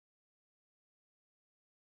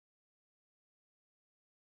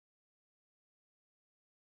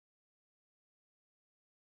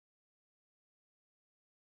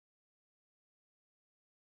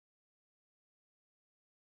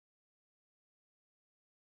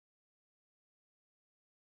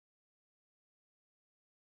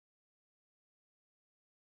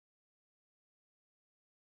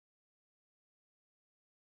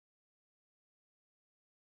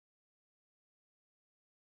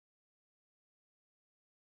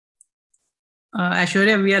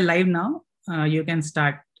Aishwarya, we are live now. You can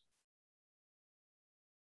start.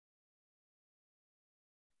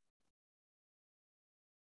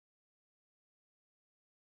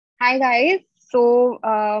 Hi guys. So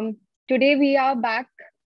today we are back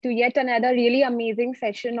to yet another really amazing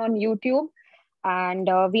session on YouTube, and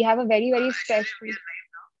we have a very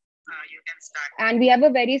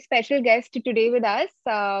special guest today with us,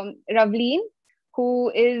 Ravleen,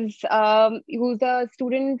 who's a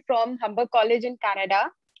student from Humber College in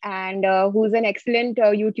Canada, and who's an excellent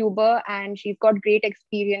YouTuber, and she's got great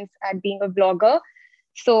experience at being a vlogger.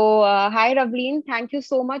 So hi Ravleen, thank you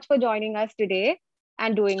so much for joining us today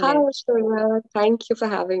and doing Hi, this. Shona. Thank you for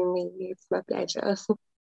having me. It's my pleasure.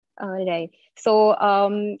 All right. So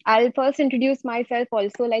I'll first introduce myself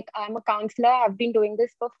also. Like, I'm a counselor. I've been doing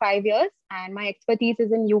this for 5 years, and my expertise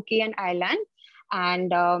is in UK and Ireland.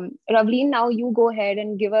 And Ravleen, now you go ahead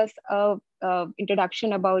and give us a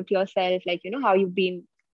introduction about yourself, like, how you've been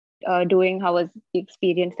doing, how was the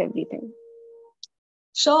experience, everything.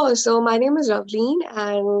 Sure. So my name is Ravleen,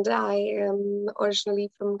 and I am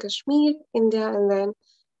originally from Kashmir, India, and then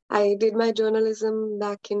I did my journalism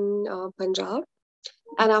back in Punjab.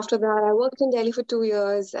 And after that, I worked in Delhi for 2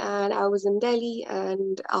 years, and I was in Delhi.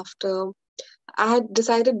 And after I had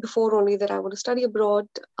decided before only that I want to study abroad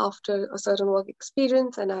after a certain work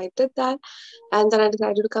experience, and I did that. And then I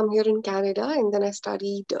decided to come here in Canada, and then I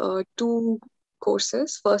studied two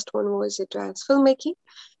courses. First one was advanced filmmaking,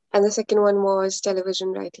 and the second one was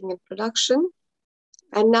television writing and production.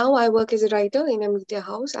 And now I work as a writer in a media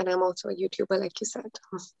house, and I'm also a YouTuber, like you said.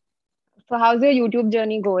 So how's your YouTube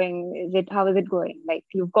journey going? How is it going? Like,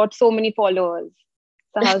 you've got so many followers.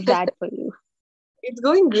 So how's that for you? It's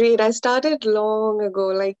going great. I started long ago,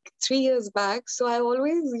 like 3 years back. So I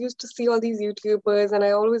always used to see all these YouTubers, and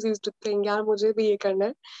I always used to think, "Yaar, mujhe bhi ye karna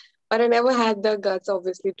hai." But I never had the guts,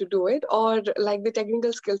 obviously, to do it, or like the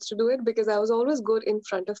technical skills to do it, because I was always good in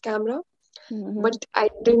front of camera, Mm-hmm. but I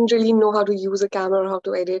didn't really know how to use a camera or how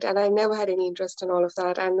to edit, and I never had any interest in all of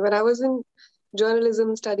that. And when I was in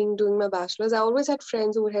journalism studying, doing my bachelor's, I always had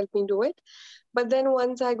friends who would help me do it. But then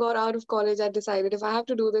once I got out of college, I decided if I have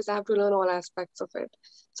to do this, I have to learn all aspects of it.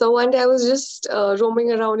 So one day I was just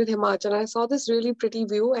roaming around in Himachal. I saw this really pretty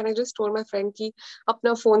view, and I just told my friend, "Ki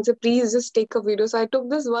apna phone se please just take a video." So I took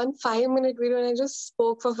this 5-minute video, and I just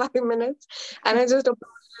spoke for 5 minutes, and I just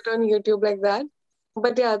uploaded it on YouTube like that.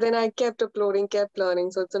 But yeah, then I kept uploading, kept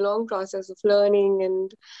learning. So it's a long process of learning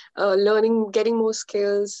and learning, getting more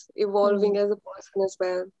skills, evolving as a person as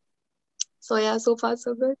well. So yeah, so far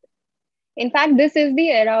so good. In fact, this is the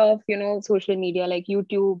era of social media, like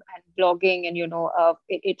YouTube and blogging, and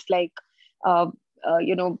it's like uh,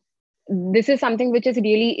 this is something which is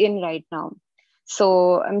really in right now.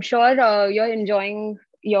 So I'm sure you're enjoying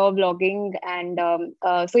your vlogging, and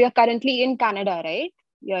so you're currently in Canada, right?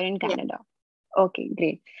 You're in Yeah. Canada. Okay,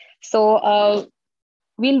 great. So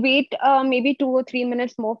we'll wait maybe 2 or 3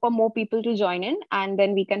 minutes more for more people to join in, and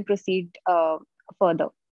then we can proceed further.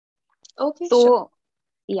 Okay, sure. So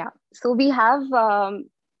yeah, so we have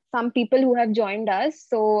some people who have joined us.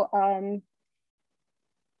 So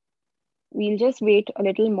we'll just wait a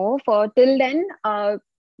little more. For till then,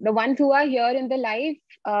 the ones who are here in the live,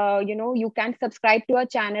 you can subscribe to our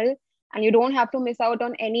channel, and you don't have to miss out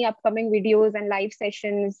on any upcoming videos and live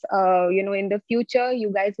sessions. In the future, you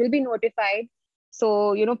guys will be notified.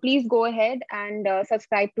 So please go ahead and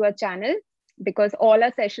subscribe to our channel, because all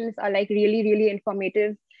our sessions are like really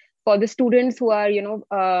informative for the students who are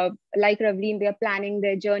like Ravleen. They are planning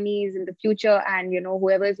their journeys in the future, and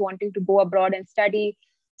whoever is wanting to go abroad and study.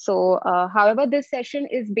 So however, this session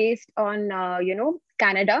is based on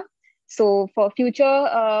Canada. So for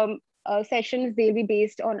future sessions, they'll be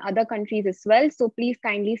based on other countries as well. So please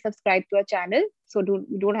kindly subscribe to our channel, so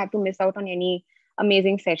you don't have to miss out on any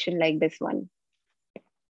amazing session like this one.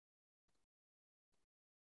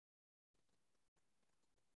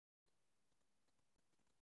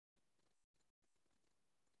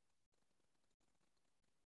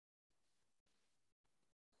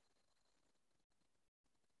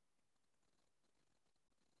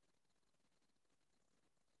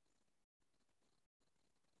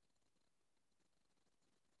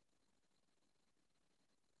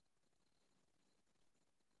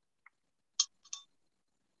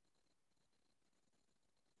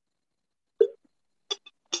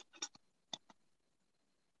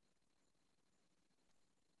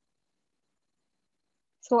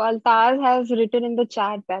 So Altaz has written in the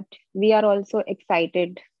chat that we are also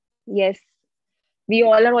excited. Yes, we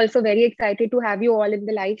all are also very excited to have you all in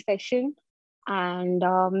the live session. And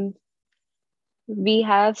we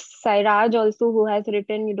have Sairaj also, who has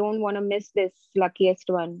written, "You don't want to miss this luckiest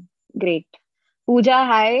one." Great. Pooja,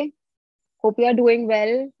 hi. Hope you are doing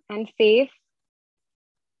well and safe.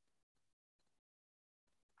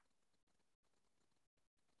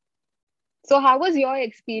 So, how was your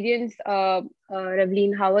experience,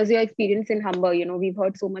 Ravleen? How was your experience in Humber? We've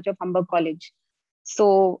heard so much of Humber College.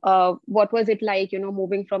 So, what was it like,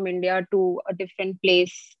 moving from India to a different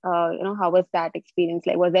place? How was that experience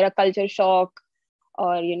like? Was there a culture shock,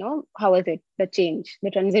 or how was it? The change,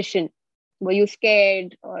 the transition. Were you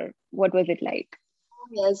scared, or what was it like?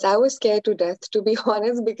 Yes, I was scared to death, to be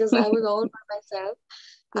honest, because I was all by myself.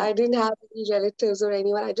 Yeah. I didn't have any relatives or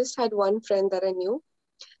anyone. I just had one friend that I knew.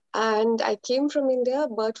 And I came from India,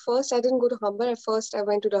 but first I didn't go to Humber. At first, I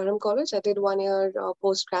went to Durham College. I did 1 year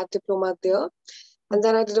post-grad diploma there. And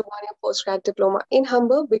then I did a 1 year post-grad diploma in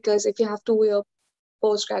Humber, because if you have 2 year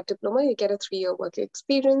post-grad diploma, you get a 3 year work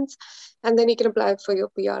experience. And then you can apply for your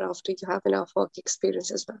PR after you have enough work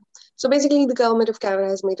experience as well. So basically, the government of Canada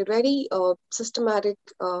has made it very systematic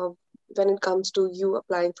when it comes to you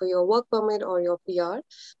applying for your work permit or your PR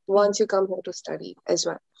once you come here to study as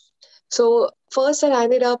well. So first, I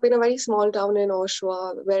ended up in a very small town in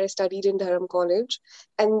Oshawa where I studied in Durham College,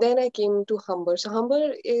 and then I came to Humber. So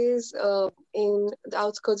Humber is in the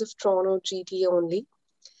outskirts of Toronto, GTA only.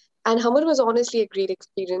 And Humber was honestly a great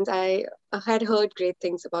experience. I had heard great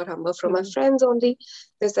things about Humber from my friends only.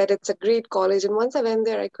 They said it's a great college, and once I went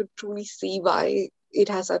there, I could truly see why it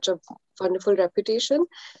has such a wonderful reputation.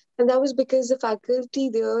 And that was because the faculty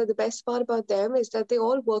there, the best part about them is that they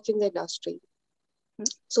all work in the industry.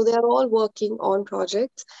 So they are all working on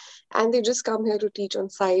projects, and they just come here to teach on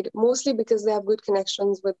side, mostly because they have good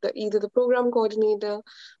connections with either the program coordinator,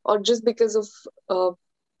 or just because of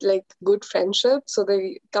like good friendship. So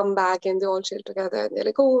they come back and they all chill together, and they're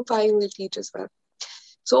like, oh, fine, we'll teach as well.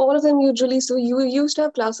 So all of them usually, so you used to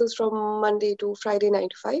have classes from Monday to Friday, 9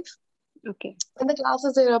 to 5. Okay. And the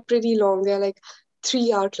classes there are pretty long. They're like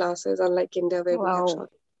 3 hour classes, unlike India where we have Wow.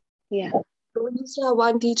 short. Yeah. So we used to have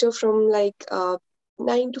one teacher from like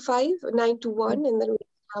 9 to 5, 9 to 1, and then we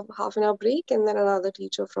have half an hour break, and then another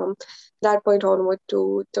teacher from that point onward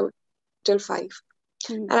to till 5.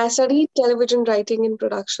 And I studied television writing and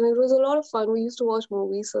production. It was a lot of fun. We used to watch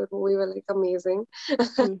movies, so we were like amazing.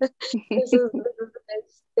 This is the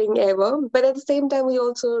best thing ever. But at the same time, we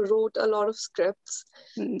also wrote a lot of scripts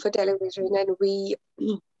for television, and we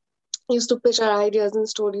used to pitch our ideas and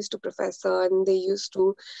stories to professor, and they used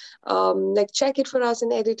to like check it for us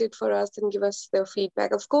and edit it for us and give us their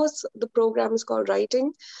feedback. Of course, the program is called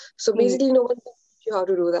writing, so basically no one can teach you how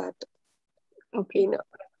to do that Okay. in a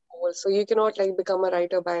whole. So you cannot like become a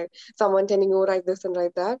writer by someone telling you write this and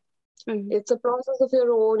write that. It's a process of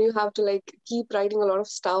your own. You have to like keep writing a lot of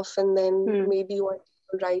stuff, and then maybe you want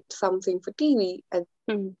to write something for TV, and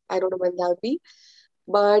I don't know when that'll be.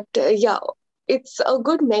 But yeah, it's a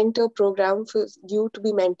good mentor program for you to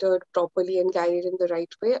be mentored properly and guided in the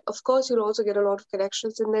right way. Of course, you'll also get a lot of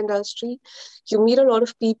connections in the industry. You meet a lot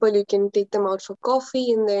of people, you can take them out for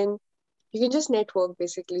coffee, and then you can just network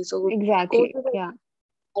basically. So Exactly. courses Yeah.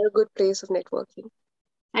 are a good place of networking.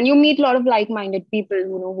 And you meet a lot of like-minded people,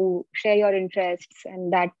 who share your interests,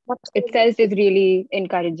 and that itself is really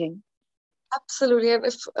encouraging. Absolutely. And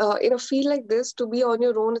if in a field like this, to be on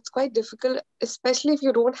your own, it's quite difficult, especially if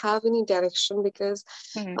you don't have any direction. Because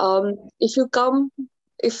if you come,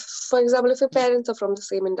 if, for example, if your parents are from the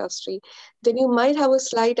same industry, then you might have a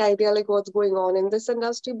slight idea like what's going on in this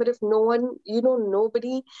industry. But if no one, you know,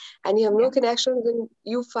 nobody, and you have no connections, then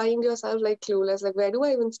you find yourself like clueless. Like, where do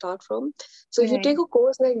I even start from? So if you take a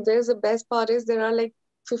course like this, the best part is there are like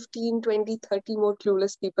 15, 20, 30 more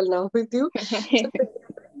clueless people now with you. So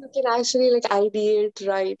you can actually like ideate,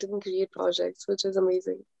 write, and create projects, which is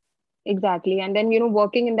amazing. Exactly. And then,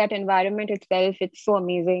 working in that environment itself, it's so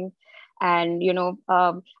amazing. And,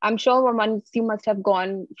 I'm sure once you must have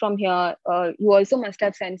gone from here, you also must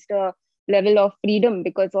have sensed a level of freedom,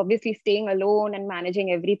 because obviously staying alone and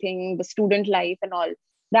managing everything, the student life and all,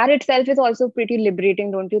 that itself is also pretty liberating,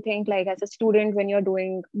 don't you think? Like, as a student, when you're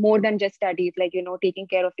doing more than just studies, like, taking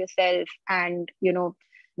care of yourself and,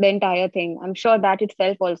 the entire thing, I'm sure that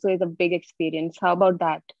itself also is a big experience. How about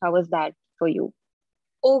that? How was that for you?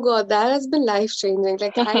 Oh God, that has been life changing.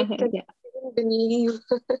 Like I can Yeah. even believe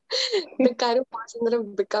the kind of person that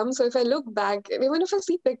I've become. So if I look back, and even if I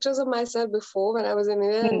see pictures of myself before when I was in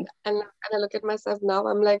India, and I look at myself now,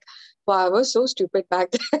 I'm like, wow, I was so stupid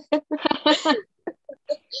back then.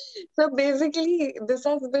 So basically, this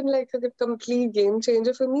has been like a complete game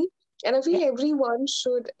changer for me. And I feel everyone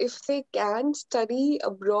should, if they can study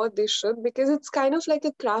abroad, they should, because it's kind of like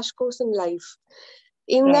a crash course in life.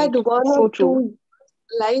 In Right. that one or So true. two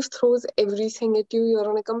life throws everything at you. You're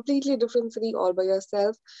on a completely different city all by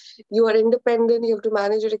yourself. You are independent. You have to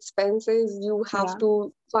manage your expenses. You have Yeah.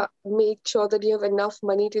 to make sure that you have enough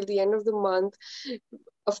money till the end of the month.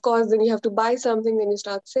 Of course, then you have to buy something, then you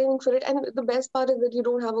start saving for it. And the best part is that you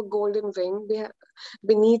don't have a golden ring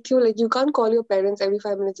beneath you. Like, you can't call your parents every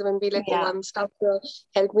 5 minutes and be like, oh, Yeah. I'm stuck here,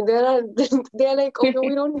 help me. They're like, okay,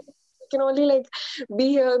 we don't, we can only like be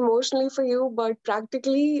here emotionally for you, but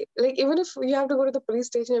practically, like, even if you have to go to the police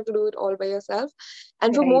station, you have to do it all by yourself.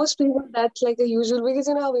 And for Right. most people, that's like a usual, because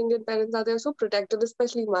you know how Indian parents are, they're so protected,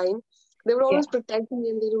 especially mine. They would Yeah. always protect me,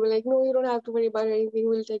 and they would be like, no, you don't have to worry about anything,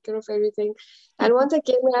 we'll take care of everything. And once I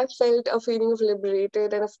came here, I felt a feeling of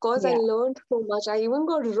liberated. And of course, I Yeah. learned so much. I even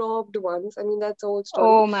got robbed once. I mean, that's a whole story.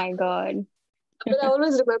 Oh my God. But I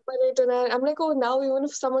always remember it. And I'm like, oh, now even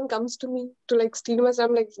if someone comes to me to like steal my stuff,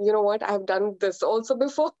 I'm like, you know what? I've done this also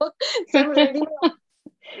before. So I'm ready now.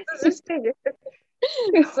 So just take it.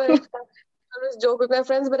 So I always joke with my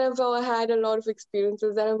friends, but I've had a lot of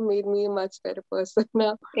experiences that have made me a much better person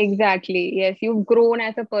now. Exactly. Yes, you've grown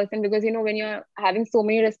as a person because when you're having so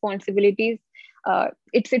many responsibilities,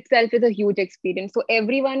 it's itself is a huge experience. So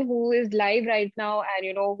everyone who is live right now,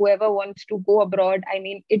 and whoever wants to go abroad, I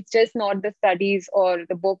mean, it's just not the studies or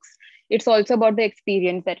the books. It's also about the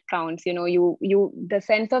experience that counts. The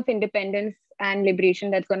sense of independence and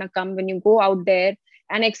liberation that's gonna come when you go out there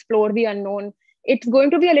and explore the unknown. It's going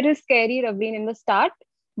to be a little scary, Ravleen, in the start,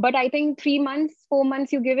 but I think 3 months, 4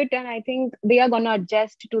 months you give it, and I think they are going to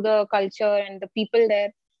adjust to the culture and the people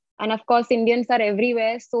there. And of course, Indians are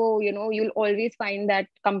everywhere, so you'll always find that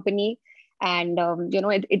company. And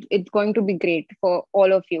it's going to be great for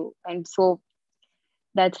all of you. And so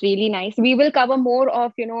that's really nice. We will cover more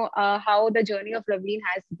of how the journey of Ravleen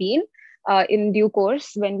has been in due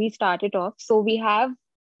course when we start it off. So we have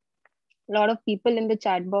a lot of people in the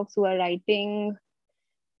chat box who are writing,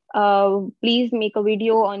 please make a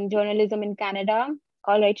video on journalism in Canada.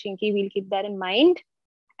 All right, Shinky, we'll keep that in mind.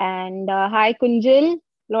 And hi, Kunjal.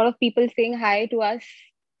 A lot of people saying hi to us,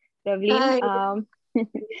 Ravleen. Hi.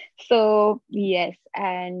 So, yes.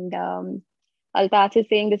 And Altaz is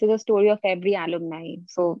saying this is a story of every alumni.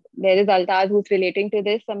 So, there is Altaz who's relating to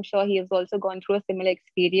this. I'm sure he has also gone through a similar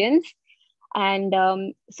experience. And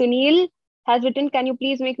Sunil has written, can you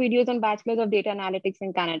please make videos on Bachelor's of Data Analytics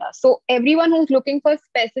in Canada? So everyone who's looking for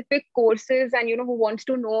specific courses and, who wants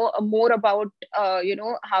to know more about,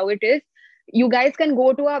 how it is, you guys can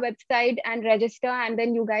go to our website and register, and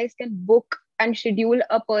then you guys can book and schedule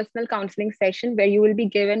a personal counseling session where you will be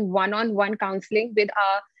given one-on-one counseling with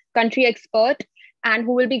our country expert, and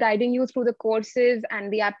who will be guiding you through the courses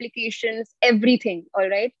and the applications, everything. All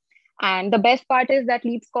right. And the best part is that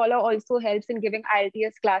Leap Scholar also helps in giving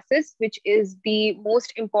IELTS classes, which is the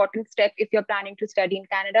most important step if you're planning to study in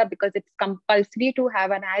Canada, because it's compulsory to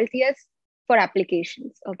have an IELTS for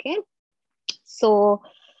applications. Okay. So,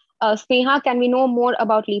 Sneha, can we know more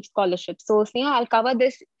about Leap Scholarship? So, Sneha, I'll cover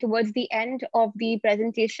this towards the end of the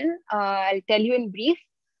presentation. I'll tell you in brief.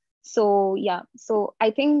 So, yeah. So,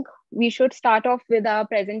 I think we should start off with our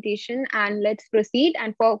presentation and let's proceed.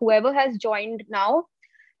 And for whoever has joined now,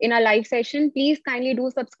 in our live session, please kindly do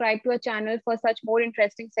subscribe to our channel for such more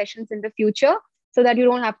interesting sessions in the future so that you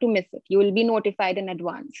don't have to miss it. You will be notified in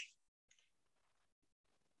advance.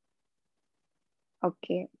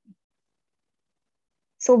 Okay.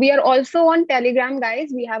 So we are also on Telegram,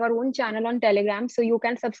 guys. We have our own channel on Telegram. So you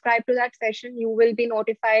can subscribe to that session. You will be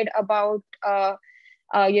notified about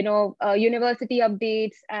university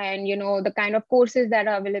updates and the kind of courses that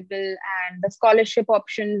are available and the scholarship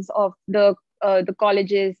options of the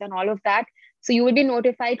colleges and all of that. So you will be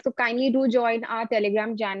notified. So kindly do join our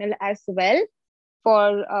Telegram channel as well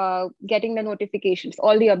for getting the notifications,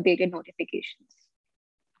 all the updated notifications.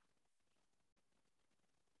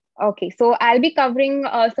 Okay, so I'll be covering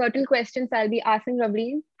certain questions I'll be asking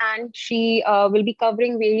Ravleen, and she will be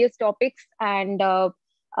covering various topics. And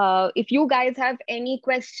if you guys have any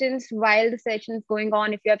questions while the session is going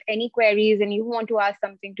on, if you have any queries and you want to ask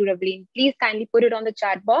something to Ravleen, please kindly put it on the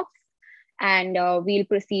chat box, and we'll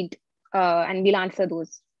proceed and we'll answer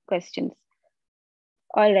those questions.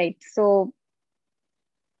 All right, so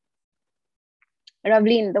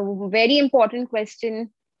Ravleen, the very important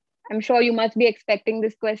question, I'm sure you must be expecting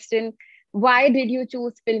this question. Why did you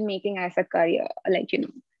choose filmmaking as a career?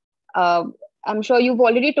 I'm sure you've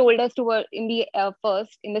already told us in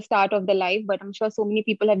the start of the live, but I'm sure so many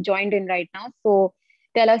people have joined in right now. So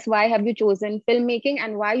tell us, why have you chosen filmmaking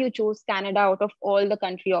and why you chose Canada out of all the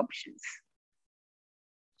country options?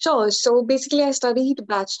 Sure. So basically, I studied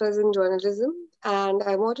bachelor's in journalism and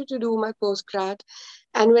I wanted to do my postgrad.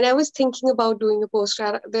 And when I was thinking about doing a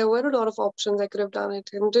postgrad, there were a lot of options. I could have done it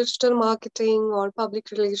in digital marketing or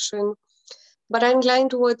public relation. But I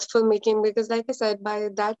inclined towards filmmaking because, like I said, by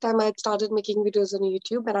that time I had started making videos on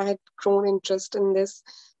YouTube and I had grown interest in this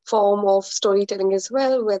form of storytelling as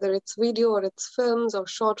well, whether it's video or it's films or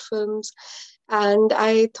short films. And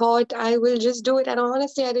I thought I will just do it. And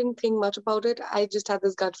honestly, I didn't think much about it. I just had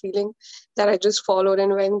this gut feeling that I just followed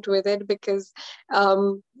and went with it because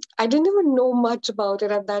I didn't even know much about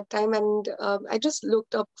it at that time. And I just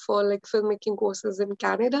looked up for like filmmaking courses in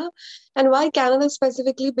Canada. And why Canada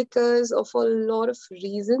specifically? Because of a lot of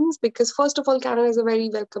reasons. Because first of all, Canada is a very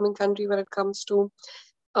welcoming country when it comes to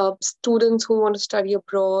students who want to study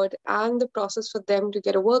abroad, and the process for them to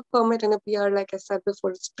get a work permit and a PR, like I said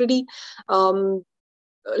before, it's pretty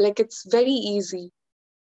like it's very easy.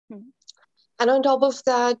 And on top of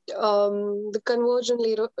that, the conversion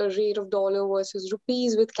rate of dollar versus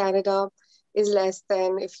rupees with Canada is less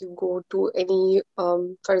than if you go to any,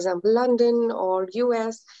 for example, London or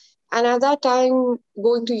US. And at that time,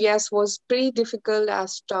 going to US was pretty difficult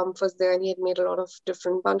as Trump was there and he had made a lot of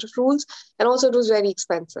different bunch of rules. And also it was very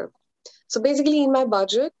expensive. So basically in my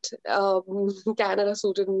budget, Canada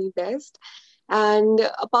suited me best. And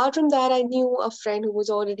apart from that, I knew a friend who was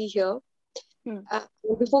already here.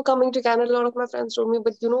 Before coming to Canada, a lot of my friends told me,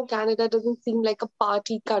 but you know, Canada doesn't seem like a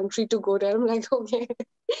party country to go there. I'm like, okay,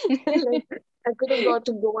 like, I could have got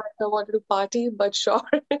to go if I wanted to party, but sure.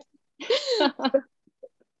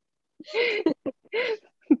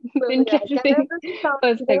 So yeah, Canada Interesting sounds,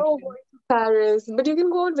 going perspective. to Paris, but you can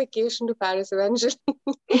go on vacation to Paris eventually.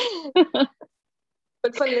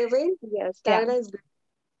 But for living, yes, Yeah. Canada is good.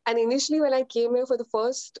 And initially, when I came here for the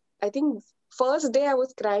I think first day I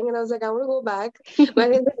was crying and I was like, I want to go back.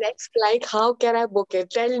 When is the next flight? How can I book it?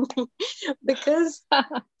 Tell me. Because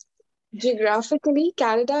geographically,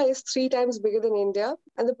 Canada is 3 times bigger than India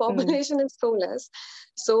and the population is so less.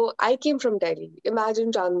 So I came from Delhi.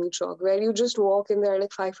 Imagine Chandni Chowk, where you just walk and there are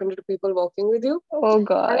like 500 people walking with you. Oh And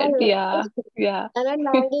God. Yeah. Yeah. and I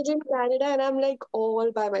landed in Canada and I'm like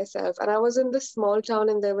all by myself. And I was in this small town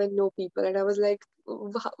and there were no people. And I was like,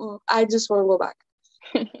 I just want to go back.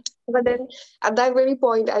 But then at that very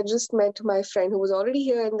point, I just met my friend who was already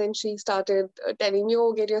here. And then she started telling me,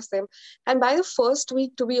 oh, get your SIM. And by the first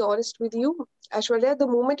week, to be honest with you, Aishwarya, the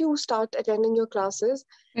moment you start attending your classes,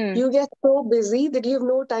 you get so busy that you have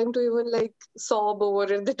no time to even like sob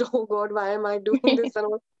over it that, oh God, why am I doing this? And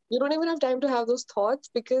all. You don't even have time to have those thoughts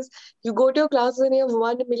because you go to your classes and you have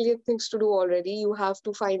 1 million things to do already. You have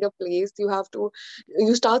to find a place,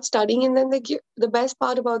 you start studying, and then the best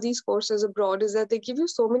part about these courses abroad is that they give you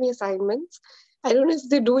so many assignments. I don't know if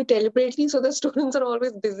they do it deliberately, so the students are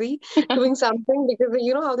always busy doing something because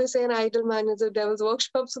you know how they say an idle man is a devil's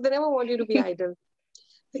workshop, so they never want you to be idle.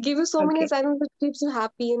 They give you so many Okay. assignments that keeps you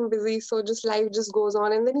happy and busy, so just life just goes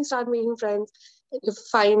on, and then you start making friends, and you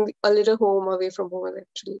find a little home away from home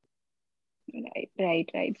eventually.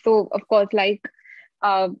 Right. So of course, like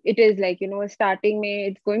it is like, starting May,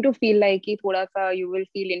 it's going to feel like कि थोड़ा सा you will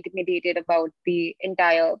feel intimidated about the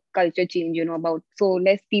entire culture change, about so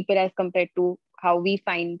less people as compared to how we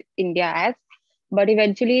find India as. But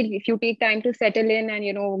eventually, if you take time to settle in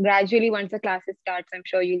and, gradually once the classes starts, I'm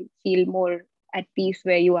sure you'll feel more at peace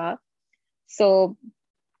where you are. So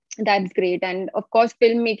that's great. And of course,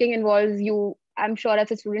 filmmaking involves you. I'm sure as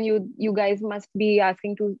a student, you guys must be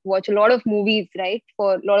asking to watch a lot of movies, right?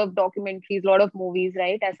 For a lot of documentaries, a lot of movies,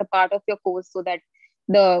 right? As a part of your course, so that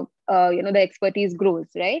the expertise grows,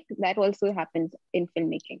 right? That also happens in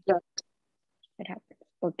filmmaking. Yeah. That happens.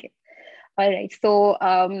 Okay. All right.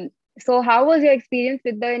 So how was your experience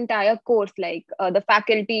with the entire course, like the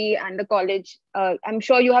faculty and the college? I'm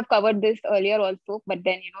sure you have covered this earlier also, but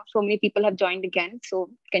then, so many people have joined again. So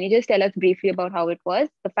can you just tell us briefly about how it was,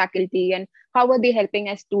 the faculty, and how were they helping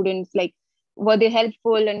as students? Like, were they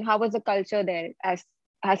helpful, and how was the culture there as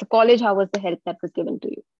a college? How was the help that was given to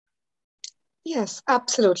you? Yes,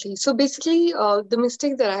 absolutely. So basically, the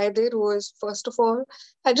mistake that I did was, first of all,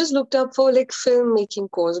 I just looked up for like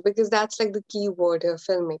filmmaking course because that's like the key word here,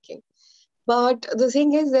 filmmaking. But the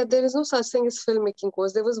thing is that there is no such thing as filmmaking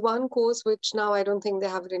course. There was one course which now I don't think they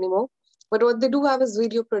have it anymore. But what they do have is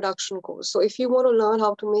video production course. So if you want to learn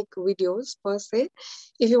how to make videos per se,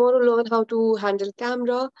 if you want to learn how to handle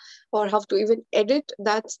camera or how to even edit,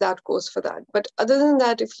 that's that course for that. But other than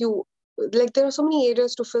that, if you like, there are so many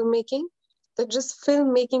areas to filmmaking that just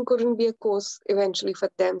filmmaking couldn't be a course eventually for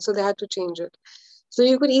them. So they had to change it. So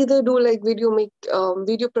you could either do like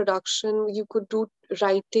video production, you could do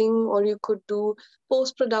writing, or you could do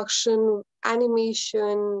post production,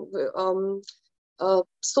 animation.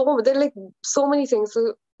 So there are like so many things.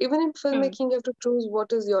 So Even in filmmaking, you have to choose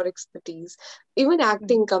what is your expertise. Even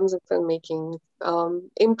acting comes in filmmaking,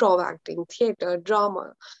 improv acting, theater,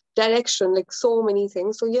 drama, direction, like so many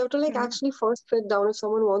things. So you have to like actually first sit down. If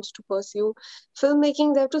someone wants to pursue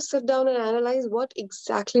filmmaking, they have to sit down and analyze what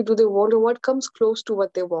exactly do they want or what comes close to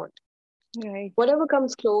what they want. Right. Whatever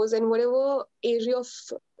comes close and whatever area of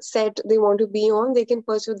set they want to be on, they can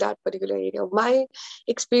pursue that particular area. My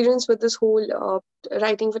experience with this whole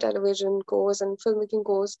writing for television course and filmmaking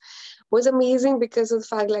course was amazing because of the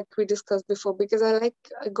fact, like we discussed before, because I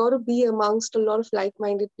got to be amongst a lot of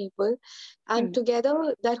like-minded people, and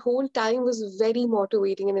together that whole time was very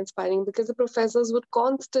motivating and inspiring because the professors would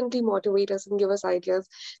constantly motivate us and give us ideas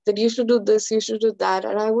that you should do this, you should do that,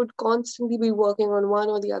 and I would constantly be working on one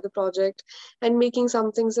or the other project and making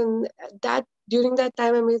some things. And that during that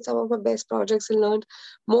time, I made some of my best projects and learned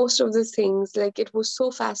most of the things. Like it was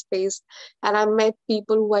so fast paced, and I met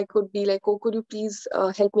people who I could be like, oh, could you please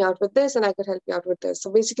help me out with this, and I could help you out with this.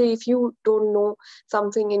 So basically, if you don't know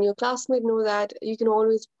something and your classmate know that, you can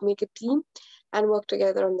always make a team and work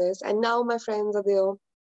together on this. And now my friends are there,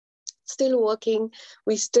 still working.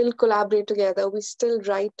 We still collaborate together, we still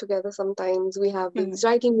write together. Sometimes we have these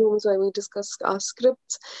writing rooms where we discuss our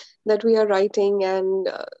scripts that we are writing. And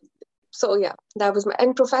so yeah, that was my,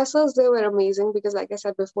 and professors, they were amazing because like I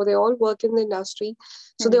said before, they all work in the industry,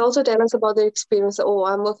 so they also tell us about their experience. Oh,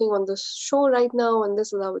 I'm working on this show right now and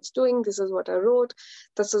this is how it's doing, this is what I wrote,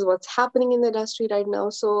 this is what's happening in the industry right now.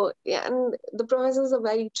 So yeah, and the professors are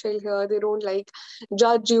very chill here. They don't like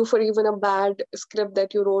judge you for even a bad script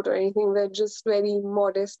that you wrote or anything. They're just very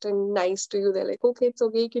modest and nice to you. They're like, okay, it's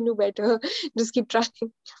okay, you can do better, just keep trying.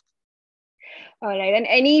 All right. And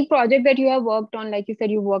any project that you have worked on, like you said,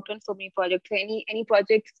 you worked on so many projects. So any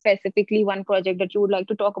project specifically, one project that you would like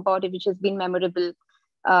to talk about, which has been memorable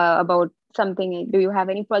about something? Do you have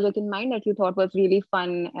any project in mind that you thought was really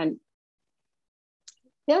fun? And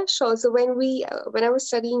yeah, sure. So when I was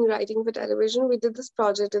studying writing for television, we did this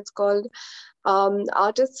project. It's called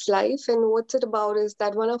Artist's Life. And what's it about is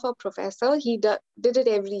that one of our professor, he did it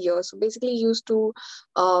every year. So basically, he used to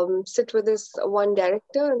sit with this one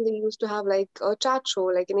director, and they used to have like a chat show,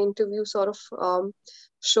 like an interview sort of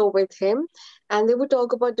show with him. And they would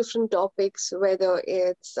talk about different topics, whether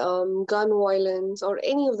it's gun violence or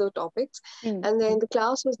any of the topics. And then the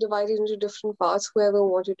class was divided into different parts, whoever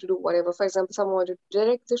wanted to do whatever. For example, some wanted to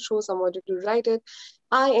direct the show, some wanted to write it.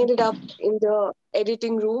 I ended up in the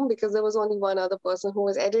editing room because there was only one other person who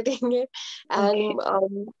was editing it. And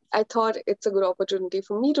I thought it's a good opportunity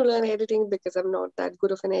for me to learn editing because I'm not that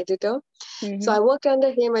good of an editor. So I worked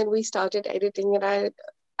under him and we started editing, and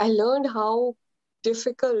I learned how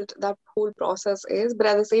difficult that whole process is, but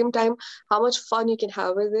at the same time, how much fun you can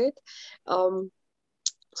have with it.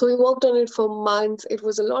 So we worked on it for months. It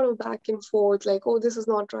was a lot of back and forth, like, oh, this is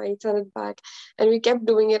not right, send it back. And we kept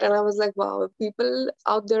doing it. And I was like, wow, people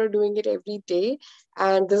out there are doing it every day.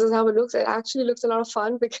 And this is how it looks. It actually looks a lot of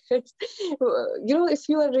fun because, if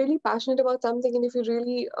you are really passionate about something, and if you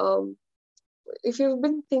really, if you've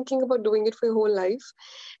been thinking about doing it for your whole life,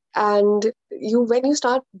 and when you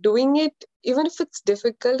start doing it, even if it's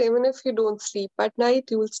difficult, even if you don't sleep at night,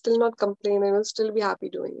 you will still not complain and you'll still be happy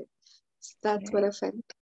doing it. So that's what I felt.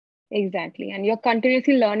 Exactly. And you're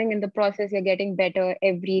continuously learning in the process. You're getting better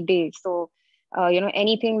every day. So,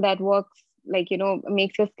 anything that works, makes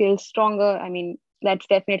your skills stronger. I mean, that's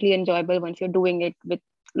definitely enjoyable once you're doing it with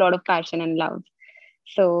a lot of passion and love.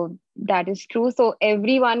 So that is true. So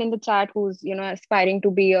everyone in the chat who's, aspiring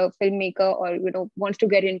to be a filmmaker or, wants to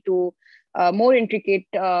get into more intricate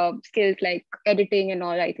skills like editing and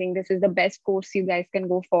all, I think this is the best course you guys can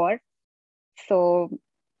go for. So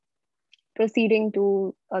proceeding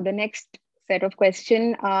to the next set of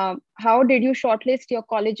question, how did you shortlist your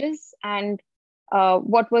colleges, and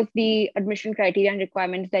what was the admission criteria and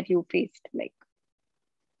requirements that you faced?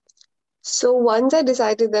 So once I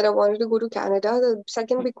decided that I wanted to go to Canada, the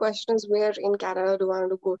second big question is where in Canada do I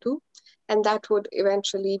want to go to? And that would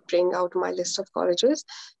eventually bring out my list of colleges.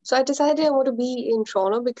 So I decided I want to be in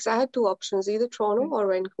Toronto because I had two options, either Toronto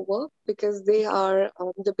or Vancouver, because they are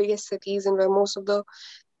the biggest cities and where most of the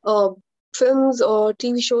films or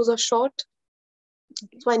TV shows are shot.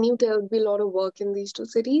 So I knew there would be a lot of work in these two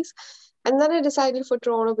cities. And then I decided for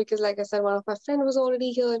Toronto because, like I said, one of my friends was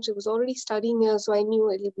already here and she was already studying here. So I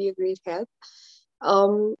knew it would be a great help.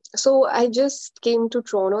 So I just came to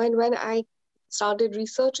Toronto. And when I started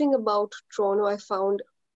researching about Toronto,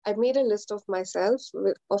 I made a list of myself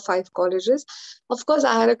of 5 colleges. Of course,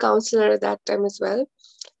 I had a counselor at that time as well.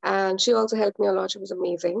 And she also helped me a lot. She was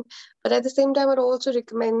amazing. But at the same time, I'd also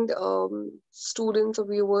recommend students or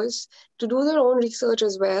viewers to do their own research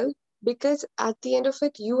as well. because at the end of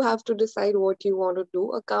it, you have to decide what you want to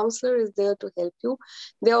do. A counselor is there to help you.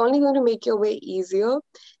 They're only going to make your way easier,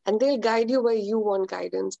 and they'll guide you where you want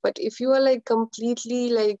guidance. But if you are like completely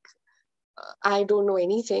like, I don't know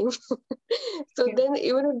anything, so Yeah. then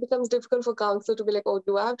even it becomes difficult for counselor to be like, oh,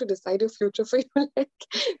 do I have to decide your future for you? Like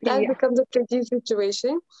that Yeah. becomes a tricky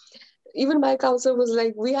situation. Even my counselor was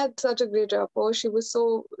like, we had such a great rapport. She was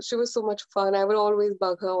so much fun. I would always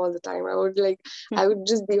bug her all the time. I would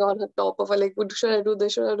just be on her top of her, like, should I do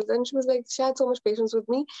this, should I do that? And she was like, she had so much patience with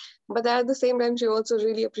me, but at the same time she also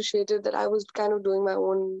really appreciated that I was kind of doing my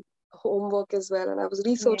own homework as well, and I was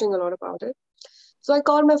Yeah. researching a lot about it. So I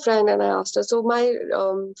called my friend and I asked her. So my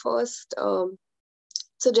first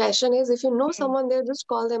suggestion is, if you know Mhm. someone there, just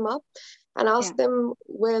call them up and ask Yeah. them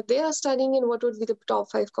where they are studying and what would be the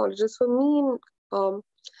top 5 colleges. For me in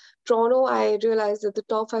Toronto, I realized that the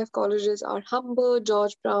top 5 colleges are Humber,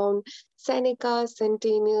 George Brown, Seneca,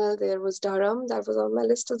 Centennial. There was Durham, that was on my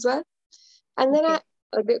list as well. And then Okay.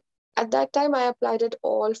 uh, the- at that time, I applied at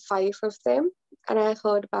all 5 of them, and I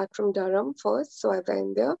heard back from Durham first, so I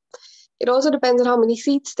went there. It also depends on how many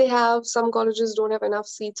seats they have. Some colleges don't have enough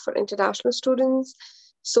seats for international students.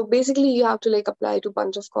 So basically, you have to like apply to a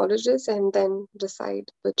bunch of colleges and then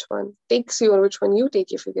decide which one takes you or which one you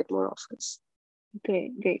take if you get more offers.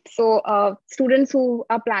 Great, great. So, students who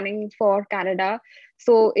are planning for Canada,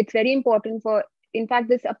 so it's very important for, in fact,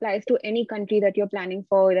 this applies to any country that you're planning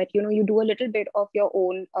for, that, you do a little bit of your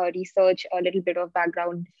own research, a little bit of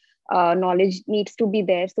background knowledge needs to be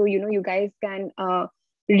there. So, you guys can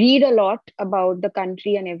read a lot about the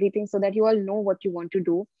country and everything so that you all know what you want to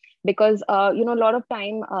do. Because, a lot of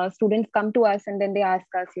time students come to us and then they ask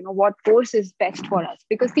us, what course is best for us?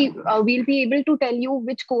 Because see, we'll be able to tell you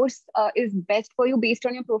which course is best for you based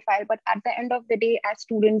on your profile. But at the end of the day, as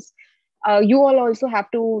students, you all also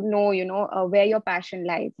have to know, where your passion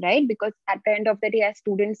lies, right? Because at the end of the day, as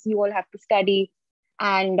students, you all have to study.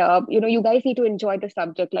 And, you guys need to enjoy the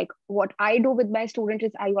subject. Like what I do with my students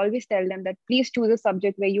is I always tell them that please choose a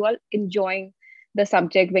subject where you are enjoying the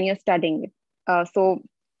subject when you're studying it. So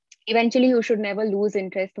eventually you should never lose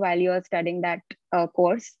interest while you're studying that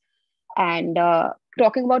course. And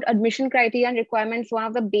talking about admission criteria and requirements, one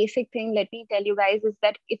of the basic thing, let me tell you guys, is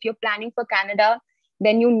that if you're planning for Canada,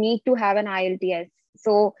 then you need to have an IELTS.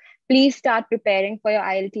 So please start preparing for your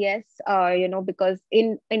IELTS, because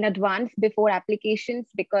in advance before applications,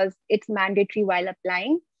 because it's mandatory while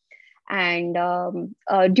applying. And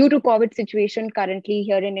due to COVID situation currently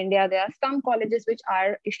here in India, there are some colleges which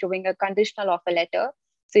are issuing a conditional offer letter.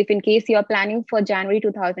 So if in case you're planning for January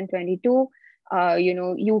 2022,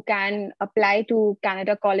 you can apply to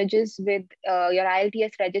Canada colleges with your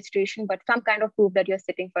IELTS registration, but some kind of proof that you're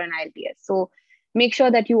sitting for an IELTS. So make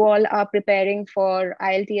sure that you all are preparing for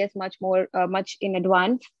IELTS much in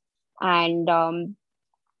advance. And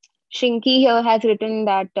Shinky here has written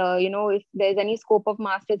that, if there's any scope of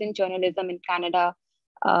masters in journalism in Canada.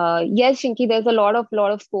 Yes, Shinky, there's a lot of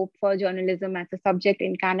scope for journalism as a subject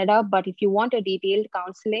in Canada. But if you want a detailed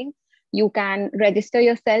counseling, you can register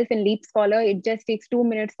yourself in Leap Scholar. It just takes 2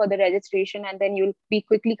 minutes for the registration, and then you'll be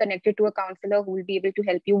quickly connected to a counselor who will be able to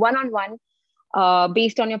help you one-on-one.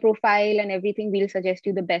 Based on your profile and everything, we'll suggest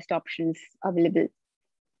you the best options available.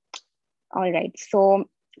 All right. So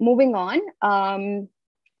moving on.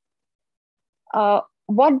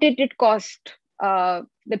 What did it cost?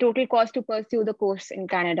 The total cost to pursue the course in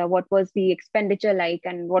Canada? What was the expenditure like,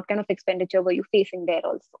 and what kind of expenditure were you facing there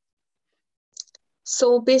also?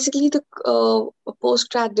 So basically, the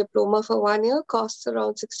postgrad diploma for 1 year costs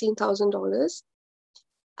around $16,000.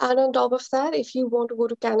 And on top of that, if you want to go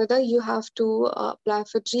to Canada, you have to apply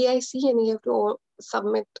for GIC and you have to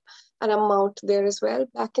submit an amount there as well.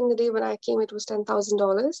 Back in the day when I came, it was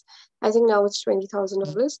 $10,000. I think now it's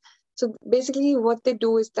 $20,000. So basically, what they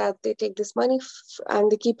do is that they take this money and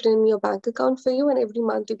they keep it in your bank account for you, and every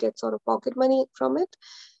month you get sort of pocket money from it.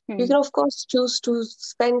 You can, of course, choose to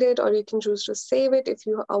spend it, or you can choose to save it if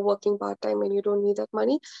you are working part-time and you don't need that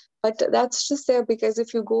money. But that's just there because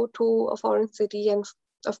if you go to a foreign city, and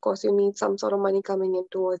of course, you need some sort of money coming in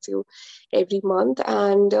towards you every month.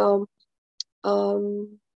 And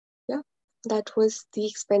yeah, that was the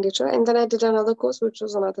expenditure. And then I did another course, which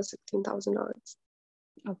was another $16,000.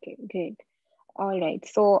 Okay, great. All right.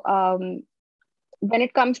 So when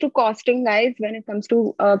it comes to costing, guys, when it comes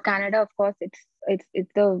to Canada, of course,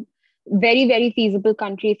 it's a very, very feasible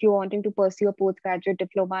country if you're wanting to pursue a postgraduate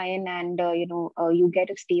diploma in, and you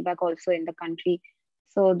get a stay back also in the country.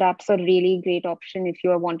 So that's a really great option if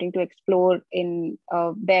you are wanting to explore in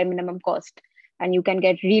bare minimum cost, and you can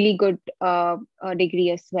get really good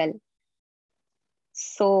degree as well.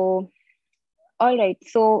 So All right.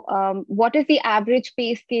 So, what is the average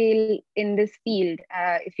pay scale in this field?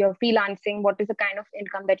 If you're freelancing, what is the kind of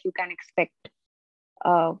income that you can expect?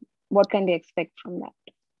 Uh, what can they expect from that?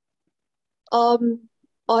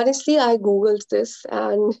 Honestly, I Googled this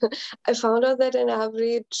and I found out that an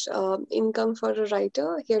average income for a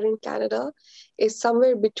writer here in Canada is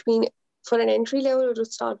somewhere between, for an entry level, it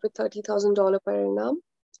would start with $30,000 per annum.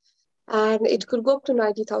 And it could go up to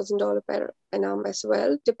 $90,000 per annum as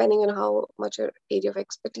well, depending on how much your area of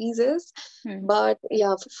expertise is. Hmm. But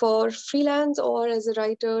yeah, for freelance or as a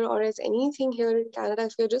writer or as anything here in Canada,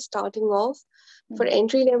 if you're just starting off, for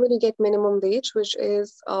entry level, you get minimum wage, which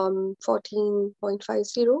is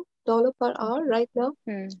 $14.50 per hour right now,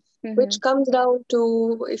 which comes down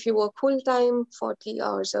to, if you work full time, 40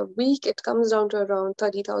 hours a week, it comes down to around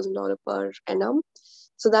 $30,000 per annum.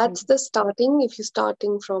 So that's the starting if you're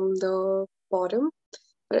starting from the bottom.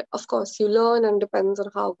 But of course, you learn and depends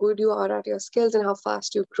on how good you are at your skills and how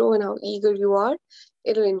fast you grow and how eager you are,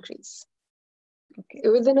 it'll increase. Okay.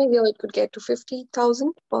 Within a year, it could get to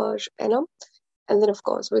 50,000 per annum. And then, of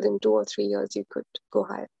course, within 2 or 3 years, you could go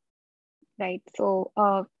higher. Right. So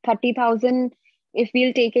 30,000, if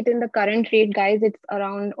we'll take it in the current rate, guys, it's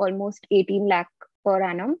around almost 18 lakh per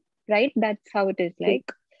annum, right? That's how it is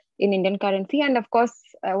like in Indian currency. And of course,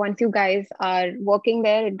 once you guys are working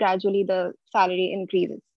there, gradually the salary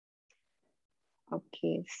increases.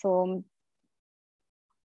 Okay. So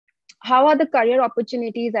how are the career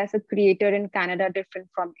opportunities as a creator in Canada different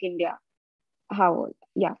from India? How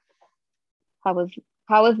was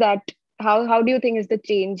that? How do you think is the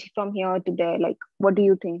change from here to there? Like, what do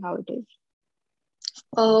you think how it is?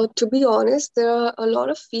 To be honest, there are a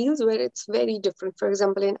lot of fields where it's very different. For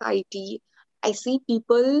example, in IT, I see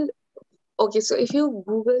people. Okay, so if you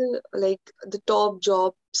Google like the top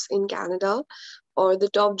jobs in Canada or the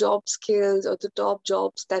top job skills or the top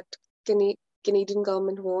jobs that Canadian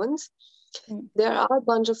government wants, there are a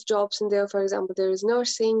bunch of jobs in there. For example, there is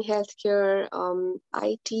nursing, healthcare,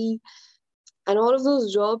 IT, and all of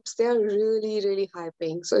those jobs, they are really, really high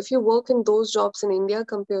paying. So if you work in those jobs in India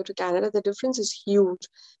compared to Canada, the difference is huge.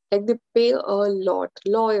 Like they pay a lot.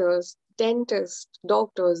 Lawyers, dentists,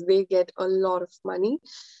 doctors, they get a lot of money.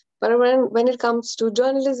 But when it comes to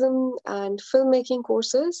journalism and filmmaking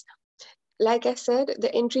courses, like I said,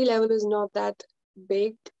 the entry level is not that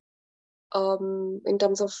big in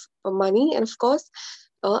terms of money. And of course,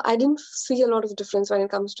 I didn't see a lot of difference when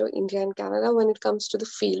it comes to India and Canada when it comes to the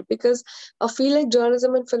field, because a field like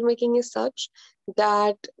journalism and filmmaking is such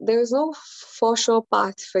that there is no for sure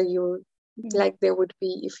path for you like there would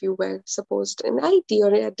be if you were supposed in IT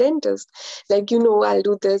or a dentist. Like, I'll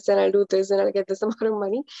do this and I'll do this and I'll get this amount of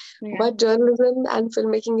money. Yeah. But journalism and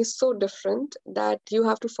filmmaking is so different that you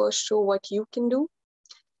have to first show what you can do.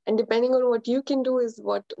 And depending on what you can do is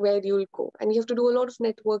where you'll go. And you have to do a lot of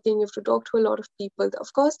networking. You have to talk to a lot of people.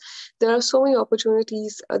 Of course, there are so many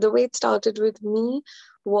opportunities. The way it started with me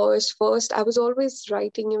was first, I was always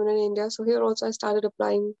writing even in India. So here also I started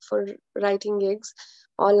applying for writing gigs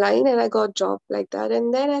online and I got job like that.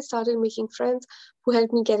 And then I started making friends who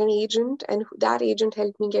helped me get an agent, and that agent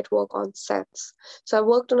helped me get work on sets. So I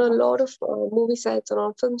worked on a lot of movie sets and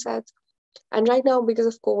on film sets. And right now, because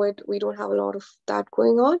of COVID, we don't have a lot of that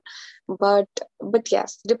going on. But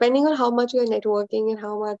yes, depending on how much you're networking and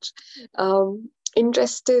how much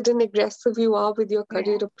interested and aggressive you are with your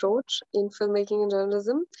career approach in filmmaking and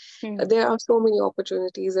journalism, there are so many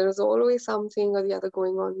opportunities. There is always something or the other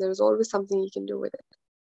going on. There is always something you can do with it.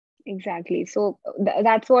 Exactly. So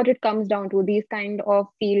that's what it comes down to. These kind of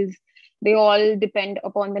fields, they all depend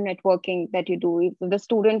upon the networking that you do. If the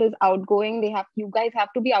student is outgoing, you guys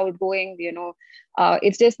have to be outgoing.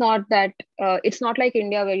 It's just not that. It's not like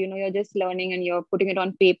India where you're just learning and you're putting it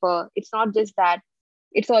on paper. It's not just that.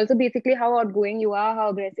 It's also basically how outgoing you are, how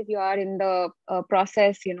aggressive you are in the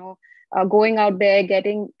process. Going out there,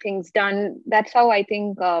 getting things done. That's how I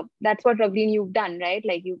think, that's what Ravleen you've done, right?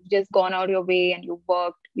 Like you've just gone out your way and you've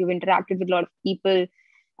worked, you've interacted with a lot of people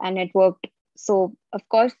and networked. So of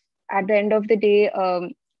course, at the end of the day,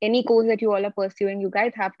 any course that you all are pursuing, you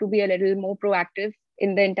guys have to be a little more proactive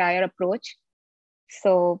in the entire approach.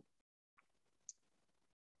 So,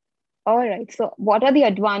 all right. So what are the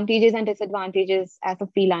advantages and disadvantages as a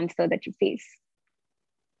freelancer that you face?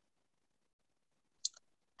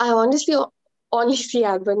 I honestly only see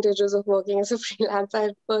advantages of working as a freelancer.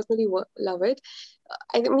 I personally love it.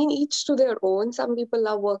 I mean, each to their own. Some people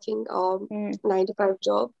love working 9-to-5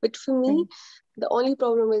 job, but for me, the only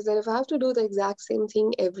problem is that if I have to do the exact same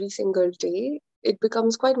thing every single day, it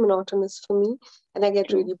becomes quite monotonous for me, and I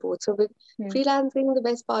get really bored. So with freelancing, the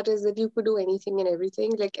best part is that you could do anything and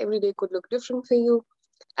everything. Like every day could look different for you.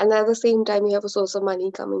 and at the same time you have a source of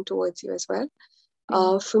money coming towards you as well.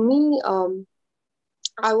 For me,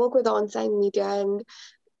 I work with on-site media, and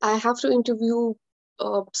I have to interview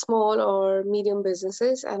small or medium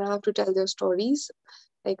businesses, and I have to tell their stories,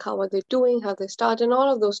 like how are they doing, how they start, and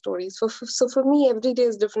all of those stories. So for me, every day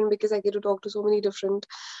is different because I get to talk to so many different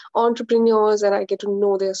entrepreneurs, and I get to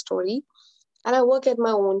know their story. And I work at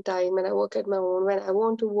my own time, and I work at my own. When I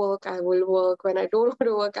want to work, I will work. When I don't want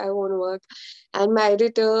to work, I won't work. And my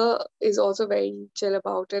editor is also very chill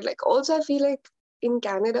about it. Like, also, I feel like in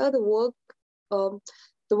Canada, um,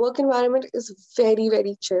 the work environment is very,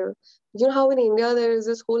 very chill. You know how in India there is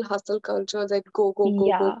this whole hustle culture that go, go,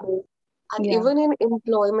 go, go, Yeah. go. And Yeah. even in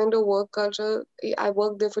employment or work culture, I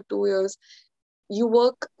worked there for 2 years. You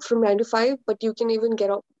work from 9 to 5, but you can even get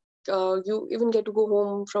up. You even get to go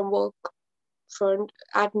home from work for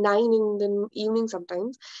at 9 in the evening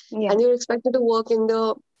sometimes, Yeah. and you're expected to work in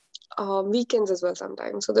the weekends as well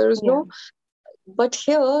sometimes. So there is Yeah. no. But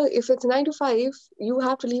here, if it's 9 to 5, you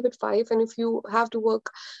have to leave at 5, and if you have to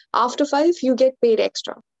work after 5, you get paid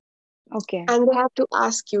extra. Okay. And they have to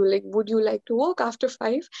ask you, like, would you like to work after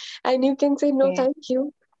 5? And you can say, no, Okay. thank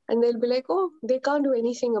you. And they'll be like, oh, they can't do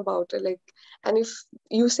anything about it. Like, and if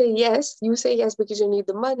you say yes because you need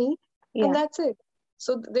the money, and Yeah. that's it.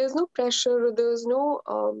 So there's no pressure, there's no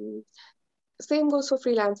same goes for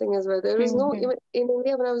freelancing as well. There is no, Mm-hmm. even in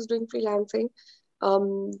India when I was doing freelancing,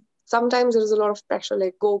 um, sometimes there is a lot of pressure,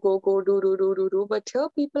 like go, go, go, do. But here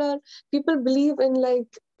people believe in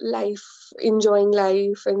like life, enjoying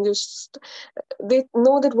life, and just they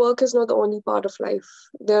know that work is not the only part of life.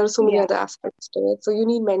 There are so many Yeah. other aspects to it. So you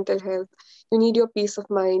need mental health, you need your peace of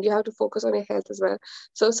mind, you have to focus on your health as well.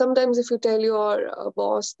 So sometimes if you tell your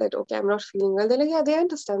boss that, okay, I'm not feeling well, they're like, yeah, they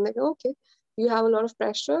understand. Like, okay, you have a lot of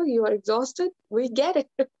pressure, you are exhausted, we get it.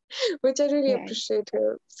 Which I really Yeah. appreciate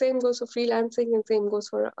here. Same goes for freelancing, and same goes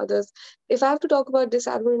for others. If I have to talk about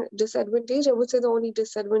disadvantage, I would say the only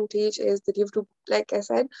disadvantage is that you have to, like I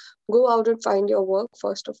said, go out and find your work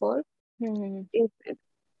first of all. Mm-hmm.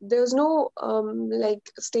 There's no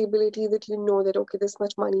like stability that you know that, okay, this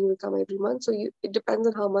much money will come every month. So it depends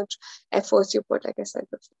on how much efforts you put, like I said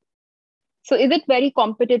before. So is it very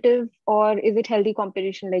competitive, or is it healthy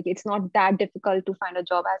competition? Like it's not that difficult to find a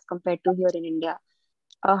job as compared to here in India.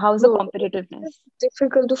 How's the No, competitiveness? it's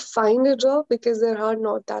difficult to find a job because there are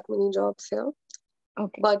not that many jobs here.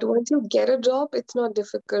 Okay. But once you get a job, it's not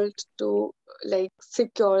difficult to like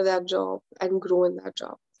secure that job and grow in that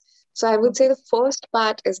job. So I would say Okay. the first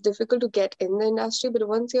part is difficult to get in the industry, but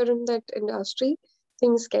once you're in that industry,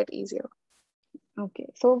 things get easier. Okay.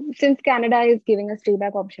 So since Canada is giving us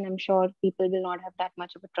stay-back option, I'm sure people will not have that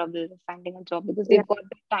much of a trouble with finding a job because Yeah, they've got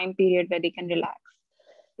the time period where they can relax.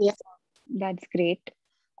 yeah. That's great.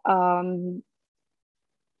 Um,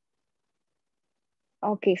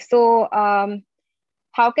 okay. So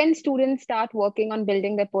how can students start working on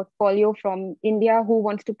building their portfolio from India who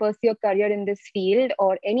wants to pursue a career in this field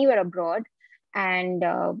or anywhere abroad? And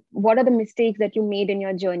what are the mistakes that you made in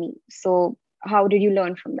your journey? So how did you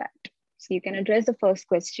learn from that? So you can address the first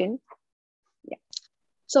question. Yeah.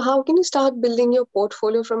 So how can you start building your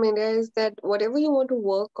portfolio from India is that whatever you want to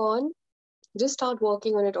work on, just start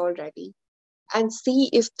working on it already and see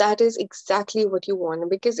if that is exactly what you want.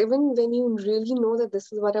 Because even when you really know that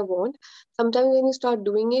this is what I want, sometimes when you start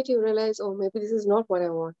doing it, you realize, oh, maybe this is not what I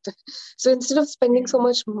want. So instead of spending so Mm.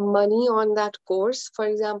 much money on that course, for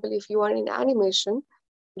example, if you are in animation,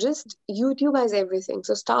 just YouTube has everything.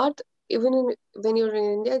 So start even when you're in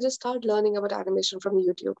India, just start learning about animation from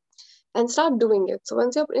YouTube and start doing it. So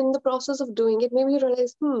once you're in the process of doing it, maybe you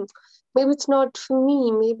realize, maybe it's not for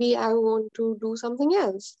me. Maybe I want to do something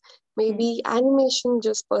else. Mm. Maybe animation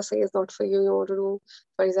just per se is not for you. You want to do,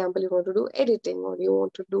 for example, you want to do editing or you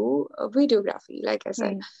want to do videography, like I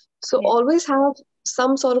said. Mm. So Yeah. always have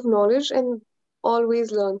some sort of knowledge and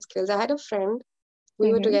always learn skills. I had a friend,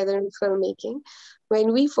 we were Mm-hmm. together in filmmaking.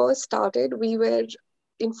 When we first started, we were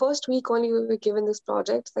in first week only we were given this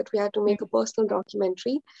project that we had to make a personal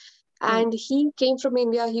documentary, Mm. and he came from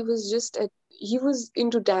India. He was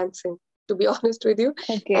into dancing, to be honest with you,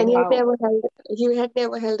 Okay. and Wow. he had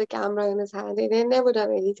never held a camera in his hand, and he had never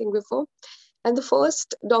done anything before. And the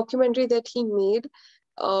first documentary that he made,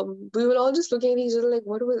 we were all just looking at each other like,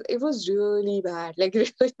 what was it? Was really bad, like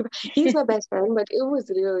really bad. He's my best friend, but it was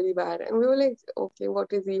really bad, and we were like, okay,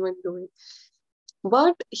 what is he even doing?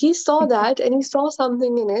 But he saw that and he saw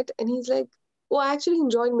something in it, and he's like, oh, I actually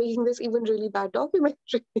enjoyed making this even really bad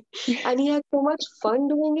documentary. And he had so much fun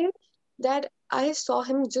doing it that I saw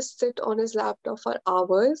him just sit on his laptop for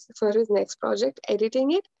hours for his next project,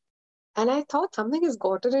 editing it. And I thought something has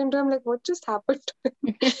gotten into him. Like, what just happened?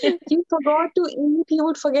 He forgot to eat. He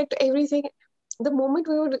would forget everything. The moment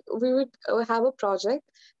we would have a project,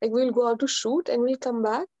 like we'll go out to shoot and we'll come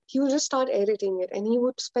back. He would just start editing it, and he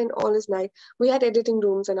would spend all his night. We had editing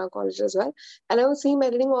rooms in our college as well, and I would see him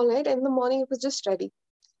editing all night. And in the morning, it was just ready.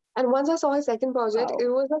 And once I saw his second project, Wow. it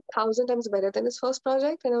was 1,000 times better than his first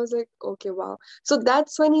project. And I was like, okay, wow. So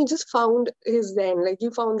that's when he just found his zen. Like, he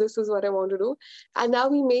found this is what I want to do. And now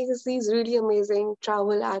he makes these really amazing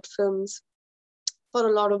travel ad films for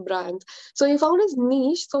a lot of brands. So he found his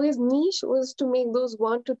niche. So his niche was to make those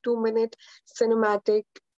 1 to 2 minute cinematic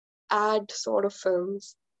ad sort of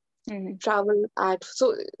films, Mhm. travel ad.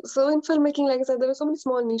 So in filmmaking, like I said, there are so many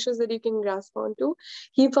small niches that you can grasp onto.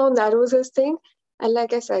 He found that was his thing. And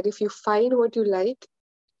like I said, if you find what you like,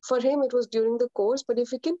 for him it was during the course, but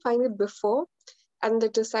if you can find it before and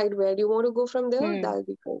then decide where you want to go from there, Hmm. that'll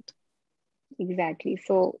be great. Exactly.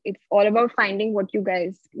 So it's all about finding what you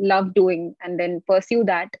guys love doing and then pursue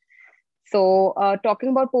that. So talking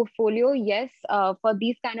about portfolio, yes, for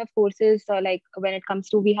these kind of courses, like when it comes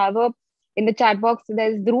to, we have a, in the chat box,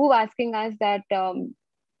 there's Dhruv asking us that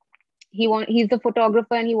he's the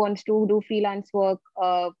photographer and he wants to do freelance work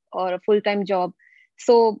or a full-time job.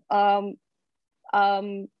 So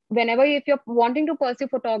whenever, if you're wanting to pursue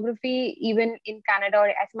photography, even in Canada or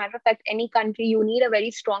as a matter of fact any country, you need a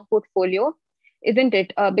very strong portfolio, isn't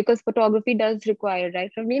it? Because photography does require,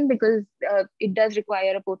 right, Ravleen? Because it does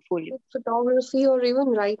require a portfolio. Photography or even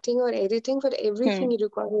writing or editing, for everything Hmm. you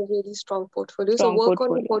require a really strong portfolio. So Strong work on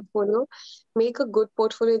your portfolio. portfolio, make a good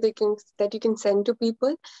portfolio that you can send to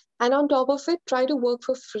people. And on top of it, try to work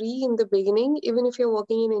for free in the beginning, even if you're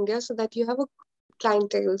working in India, so that you have a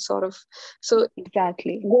clientele sort of. So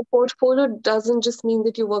Exactly. your portfolio doesn't just mean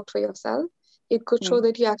that you worked for yourself. It could show Hmm.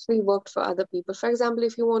 that you actually worked for other people. For example,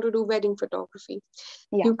 if you want to do wedding photography,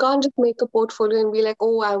 Yeah. you can't just make a portfolio and be like,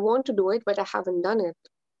 oh, I want to do it, but I haven't done it,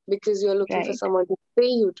 because you're looking for Right. someone to pay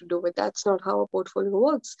you to do it. That's not how a portfolio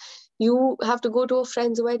works. You have to go to a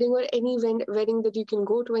friend's wedding or any wedding that you can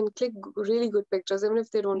go to and click really good pictures, even if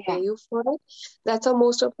they don't pay Yeah. you for it. That's how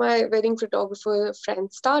most of my wedding photographer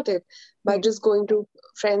friends started, by Hmm. just going to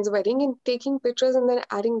friends' wedding and taking pictures and then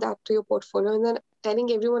adding that to your portfolio and then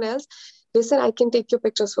telling everyone else, listen, I can take your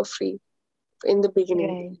pictures for free in the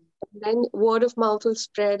beginning. Right. Then word of mouth will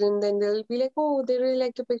spread, and then they'll be like, oh, they really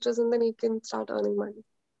like your pictures, and then you can start earning money.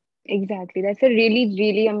 Exactly. That's a really,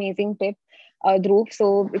 really amazing tip, Dhruv.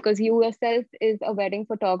 So, because you yourself is a wedding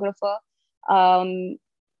photographer, um,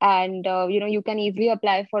 and you can easily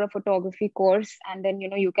apply for a photography course, and then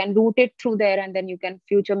you can route it through there, and then you can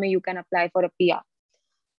future me you can apply for a PR.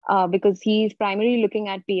 Because he's primarily looking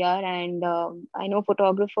at PR, and I know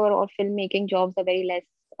photographer or filmmaking jobs are very less,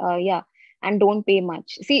 yeah, and don't pay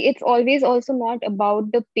much. See, it's always also not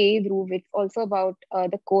about the pay, Dhruv. It's also about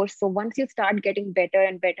the course. So once you start getting better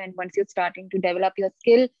and better, and once you're starting to develop your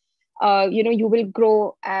skill, you will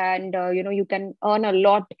grow, and you can earn a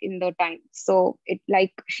lot in the time. So it,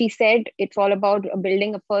 like she said, it's all about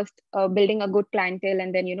building a good clientele,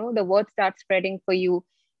 and then the word starts spreading for you,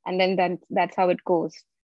 and then that's how it goes.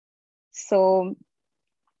 So,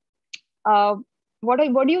 uh, what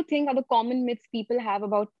do you think are the common myths people have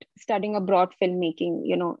about studying abroad filmmaking?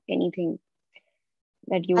 Anything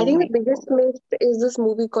that I you think might the biggest know? myth is this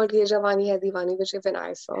movie called Ye Jawani Hai Deewani, which even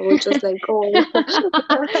I saw, which was like, oh,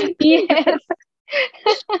 Yes.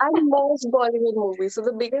 and most Bollywood movies. So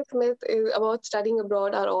the biggest myth is about studying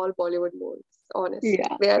abroad are all Bollywood movies. Honest,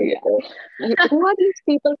 Yeah. they are. Yeah. Who are these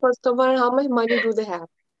people? First of all, how much money do they have?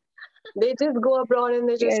 They just go abroad and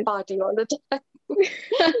they just Yes. party all the time.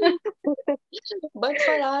 But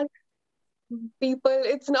for us people,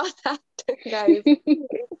 it's not that, guys.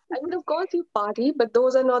 I mean, of course, you party, but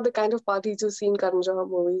those are not the kind of parties you see in Karan Johar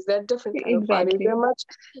movies. They're different kind of parties. They're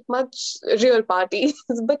Exactly. much real parties.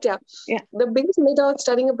 But yeah, Yeah. the biggest myth about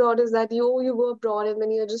studying abroad is that you go abroad and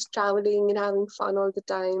then you're just traveling and having fun all the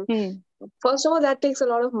time. Hmm. First of all, that takes a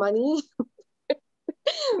lot of money,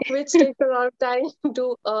 which takes a lot of time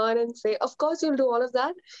to earn and say. Of course, you'll do all of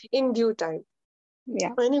that in due time.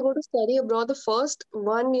 Yeah. When you go to study abroad, the first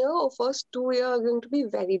 1 year or first 2 year are going to be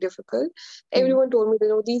very difficult. Hmm. Everyone told me,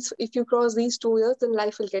 these if you cross these 2 years, then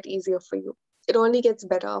life will get easier for you. It only gets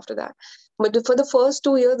better after that. But for the first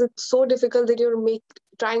 2 years, it's so difficult that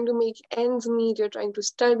trying to make ends meet. You're trying to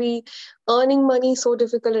study, earning money is so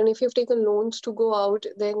difficult. And if you've taken loans to go out,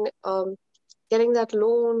 then getting that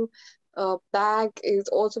loan back is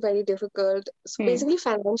also very difficult. So Hmm. basically,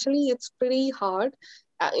 financially, it's pretty hard.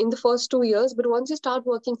 in the first 2 years, but once you start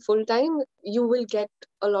working full time, you will get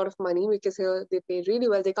a lot of money because here they pay really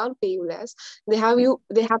well. They can't pay you less. They have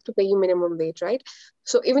to pay you minimum wage, right?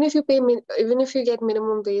 So even if you even if you get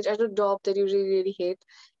minimum wage at a job that you really, really hate,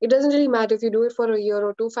 it doesn't really matter if you do it for a year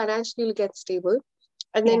or two. Financially, you'll get stable,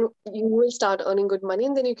 and then you will start earning good money,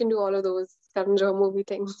 and then you can do all of those Karan Johar movie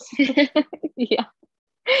things. Yeah.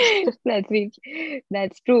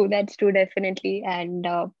 That's true. That's true, definitely. And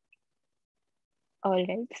all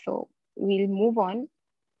right, so we'll move on.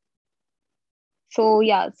 So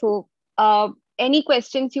yeah, so any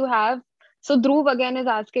questions you have? So Dhruv again is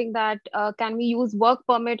asking that can we use work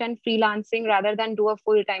permit and freelancing rather than do a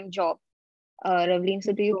full-time job? Ravleen,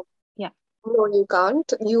 so do you? Yeah. No, you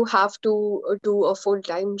can't. You have to do a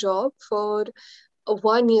full-time job for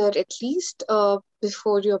 1 year at least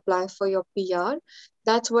before you apply for your PR.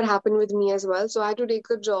 That's what happened with me as well. So I had to take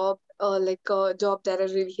a job, like a job that I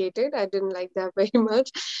really hated. I didn't like that very much.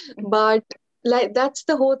 But like that's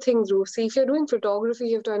the whole thing, Drew. See, if you're doing photography,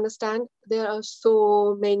 you have to understand there are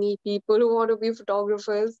so many people who want to be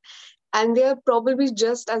photographers, and they are probably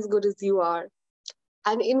just as good as you are.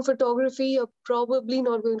 And in photography, you're probably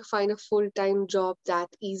not going to find a full-time job that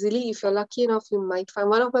easily. If you're lucky enough, you might find.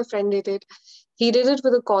 One of my friend did it. He did it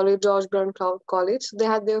with a college, George Brown College. They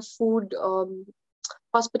had their food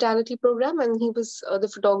hospitality program, and he was the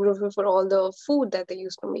photographer for all the food that they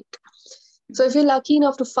used to make. So if you're lucky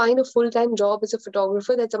enough to find a full-time job as a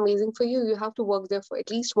photographer, that's amazing for you. You have to work there for at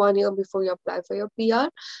least 1 year before you apply for your PR,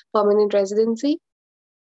 permanent residency.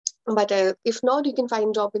 But if not, you can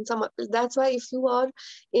find job in some. That's why if you are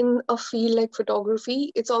in a field like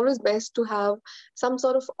photography, it's always best to have some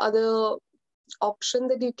sort of other option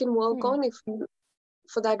that you can work on if you,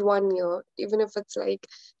 for that 1 year, even if it's like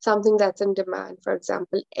something that's in demand, for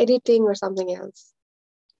example, editing or something else.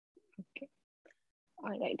 Okay.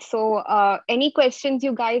 All right. So any questions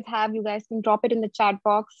you guys have, you guys can drop it in the chat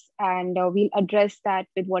box, and we'll address that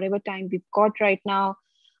with whatever time we've got right now.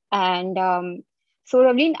 And so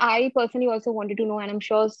Ravleen, I personally also wanted to know, and I'm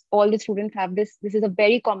sure all the students have this. This is a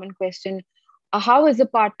very common question. How is the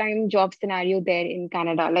part-time job scenario there in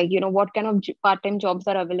Canada? Like, what kind of part-time jobs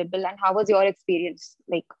are available, and how was your experience?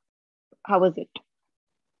 Like, how was it?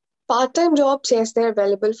 Part-time jobs, yes, they're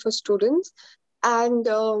available for students. And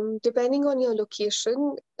depending on your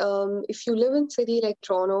location, if you live in city like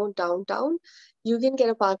Toronto, downtown, you can get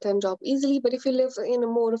a part-time job easily. But if you live in a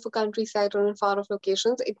more of a countryside or in far off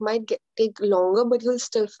locations, it might take longer, but you'll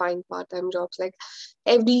still find part-time jobs. Like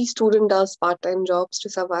every student does part-time jobs to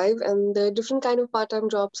survive. And the different kind of part-time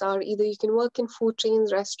jobs are either you can work in food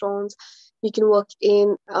chains, restaurants, you can work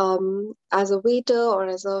in as a waiter or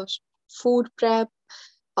as a food prep,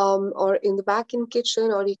 or in the back end kitchen,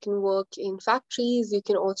 or you can work in factories. You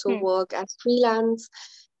can also work as freelance.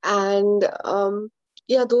 And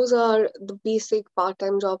yeah, those are the basic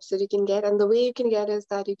part-time jobs that you can get. And the way you can get is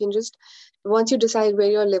that you can just, once you decide where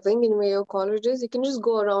you're living and where your college is, you can just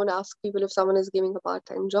go around, ask people if someone is giving a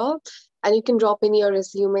part-time job, and you can drop in your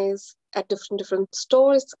resumes at different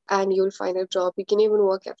stores, and you'll find a job. You can even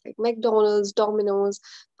work at like McDonald's, Domino's.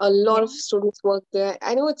 A lot of students work there.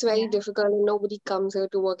 I know it's very difficult, and nobody comes here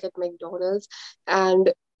to work at McDonald's.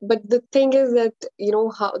 But the thing is that,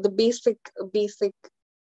 how the basic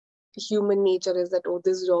human nature is that, oh,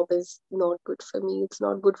 this job is not good for me, it's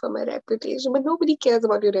not good for my reputation. But nobody cares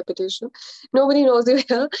about your reputation. Nobody knows you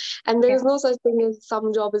here. And there is no such thing as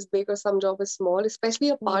some job is big or some job is small, especially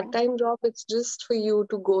a part-time job. It's just for you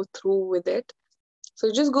to go through with it. So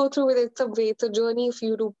just go through with it. It's a journey for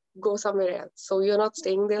you to go somewhere else. So you're not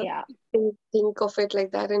staying there. Think of it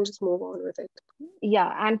like that and just move on with it. Yeah,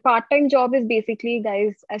 and part-time job is basically,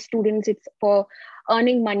 guys, as students, it's for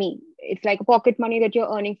earning money. It's like pocket money that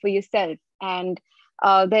you're earning for yourself. And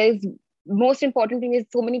there's most important thing is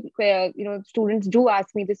so many students do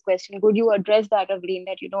ask me this question. Could you address that, Ravleen,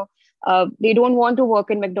 that they don't want to work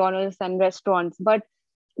in McDonald's and restaurants? But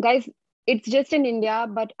guys, it's just in India,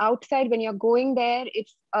 but outside when you're going there,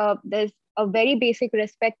 it's there's a very basic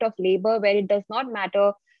respect of labor where it does not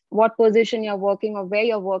matter what position you're working or where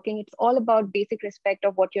you're working. It's all about basic respect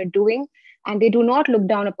of what you're doing, and they do not look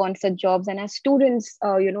down upon such jobs. And as students,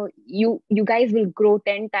 you guys will grow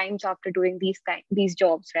 10 times after doing these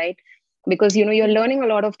jobs, right? Because you're learning a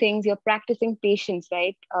lot of things, you're practicing patience,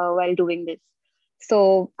 right, while doing this.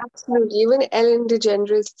 So absolutely, even Ellen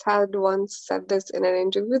DeGeneres had once said this in an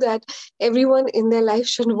interview that everyone in their life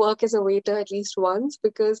should work as a waiter at least once,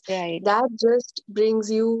 because that just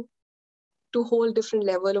brings you to a whole different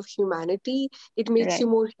level of humanity. It makes you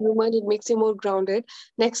more human. It makes you more grounded.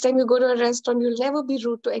 Next time you go to a restaurant, you'll never be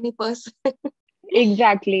rude to any person.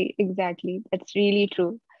 Exactly. That's really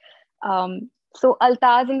true. So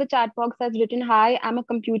Altaz in the chat box has written, "Hi, I'm a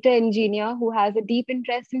computer engineer who has a deep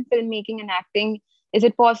interest in filmmaking and acting. Is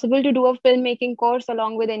it possible to do a filmmaking course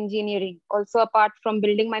along with engineering? Also, apart from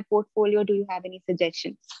building my portfolio, do you have any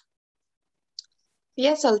suggestions?"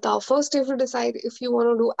 Yes, Altaf. First, you have to decide if you want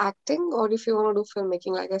to do acting or if you want to do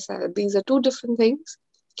filmmaking. Like I said, these are two different things.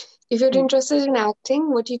 If you're Hmm. interested in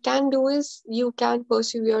acting, what you can do is you can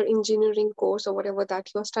pursue your engineering course or whatever that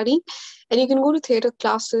you're studying, and you can go to theater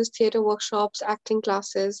classes, theater workshops, acting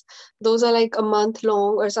classes. Those are like a month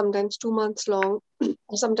long or sometimes 2 months long,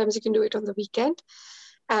 or sometimes you can do it on the weekend.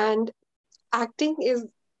 And acting is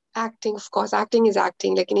acting, of course. Acting is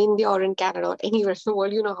acting, like in India or in Canada or anywhere in the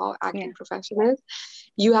world. You know how Yeah. acting profession is.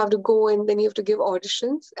 You have to go and then you have to give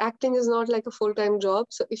auditions. Acting is not like a full-time job.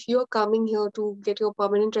 So if you're coming here to get your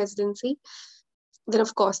permanent residency, then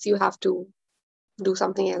of course you have to do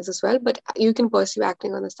something else as well. But you can pursue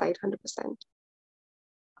acting on the side 100%.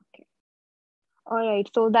 Okay. All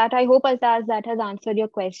right. So that, I hope, Altaz, that has answered your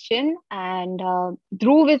question. And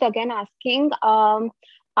Dhruv is again asking,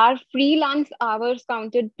 are freelance hours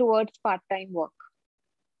counted towards part-time work?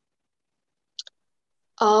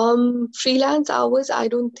 Freelance hours, I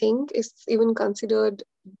don't think is even considered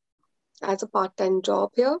as a part-time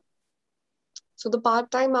job here. So the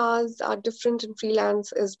part-time hours are different and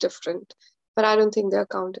freelance is different, but I don't think they're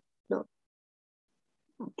counted. No.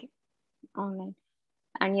 Okay. All right.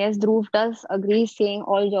 And yes, Dhruv does agree, saying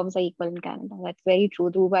all jobs are equal in Canada. That's very true,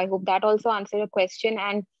 Dhruv. I hope that also answered your question.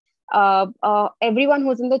 And everyone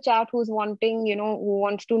who's in the chat who's wanting, who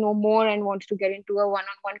wants to know more and wants to get into a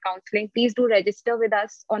one-on-one counseling, please do register with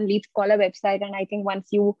us on Lead Scholar website. And I think once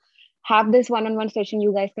you have this one-on-one session,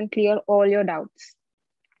 you guys can clear all your doubts.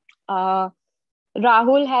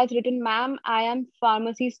 Rahul has written, "Ma'am, I am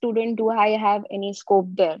pharmacy student. Do I have any scope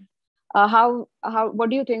there?" What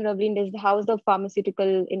do you think, Ravleen? How's the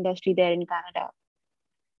pharmaceutical industry there in Canada?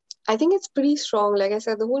 I think it's pretty strong. Like I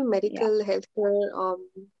said, the whole Yeah. medical healthcare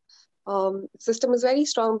system is very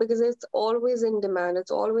strong because it's always in demand.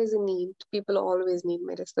 It's always in need. People always need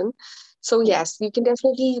medicine. So Yeah. yes, you can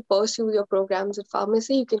definitely pursue your programs at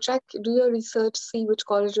pharmacy. You can check, do your research, see which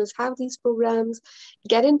colleges have these programs.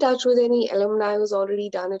 Get in touch with any alumni who's already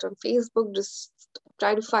done it on Facebook. Just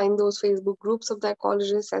try to find those Facebook groups of that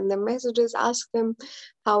colleges, send them messages, ask them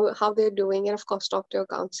how they're doing, and of course talk to your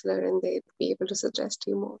counselor, and they'd be able to suggest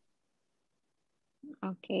you more.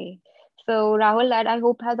 Okay. So Rahul, that I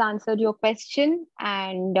hope has answered your question.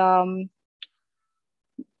 And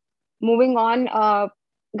moving on,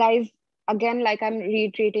 guys, again, like I'm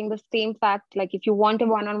reiterating the same fact, like if you want a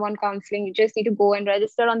one-on-one counseling, you just need to go and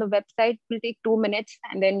register on the website. It will take 2 minutes,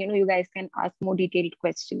 and then you guys can ask more detailed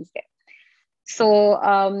questions there. So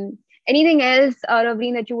anything else,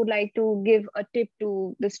 Ravleen, that you would like to give a tip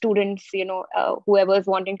to the students, whoever's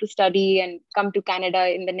wanting to study and come to Canada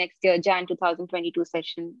in the next year, Jan 2022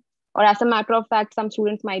 session? Or as a matter of fact, some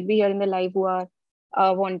students might be here in the live who are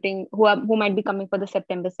who might be coming for the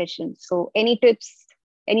September session. So any tips,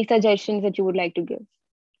 any suggestions that you would like to give?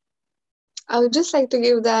 I would just like to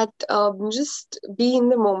give that just be in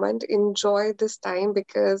the moment, enjoy this time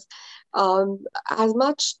because um, as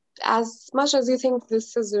much as you think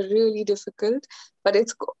this is really difficult, but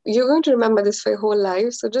you're going to remember this for your whole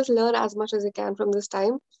life. So just learn as much as you can from this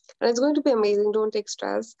time, and it's going to be amazing. Don't take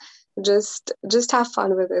stress. Just have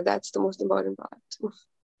fun with it. That's the most important part.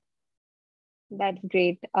 That's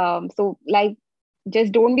great. So like,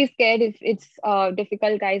 just don't be scared if it's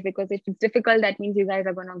difficult, guys, because if it's difficult, that means you guys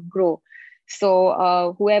are gonna grow.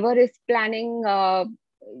 So whoever is planning,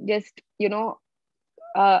 just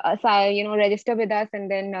register with us, and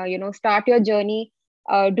then start your journey.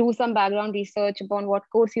 Do some background research upon what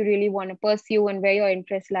course you really want to pursue and where your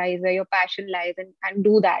interest lies, where your passion lies, and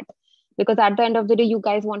do that. Because at the end of the day, you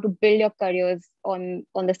guys want to build your careers on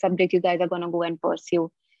the subject you guys are gonna go and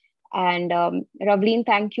pursue. And Ravleen,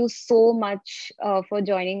 thank you so much for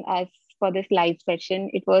joining us for this live session.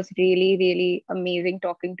 It was really, really amazing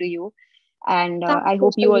talking to you. And Thanks, I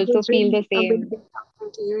hope you Krishna. It also was feel really the same. amazing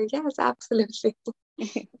talking to you. Yes, absolutely.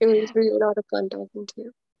 It was really a lot of fun talking to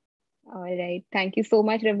you. All right. Thank you so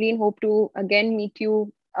much, Ravleen. Hope to again meet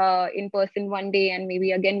you in person one day, and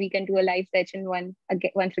maybe again we can do a live session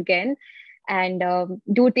once again. And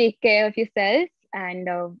do take care of yourself, and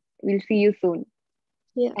we'll see you soon.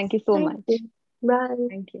 Yes, Thank you so thank much. you. Bye.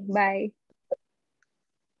 Thank you. Bye.